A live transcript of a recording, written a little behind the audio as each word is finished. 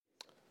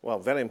Well,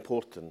 very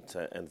important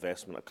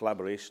investment, a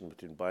collaboration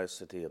between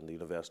BioCity and the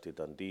University of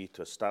Dundee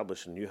to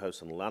establish in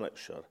Newhouse in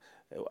Lanarkshire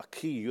a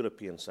key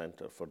European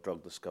centre for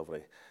drug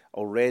discovery,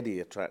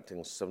 already attracting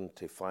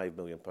 £75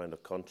 million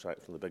of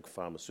contract from the big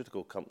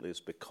pharmaceutical companies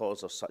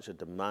because of such a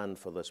demand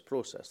for this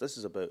process. This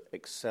is about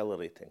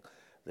accelerating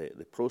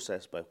the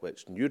process by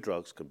which new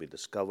drugs can be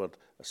discovered,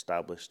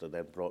 established, and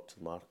then brought to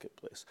the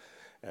marketplace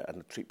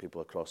and treat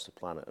people across the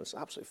planet. And it's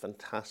absolutely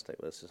fantastic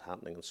that this is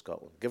happening in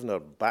Scotland. Given our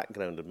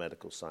background in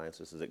medical science,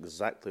 this is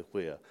exactly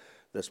where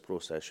this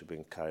process should be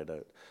carried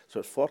out. So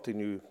it's 40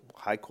 new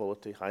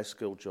high-quality,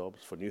 high-skilled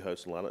jobs for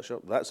Newhouse and Lanarkshire.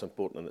 That's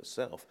important in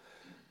itself.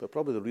 But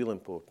probably the real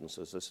importance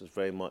is this is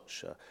very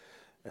much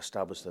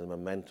established in the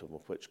momentum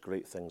of which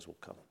great things will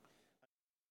come.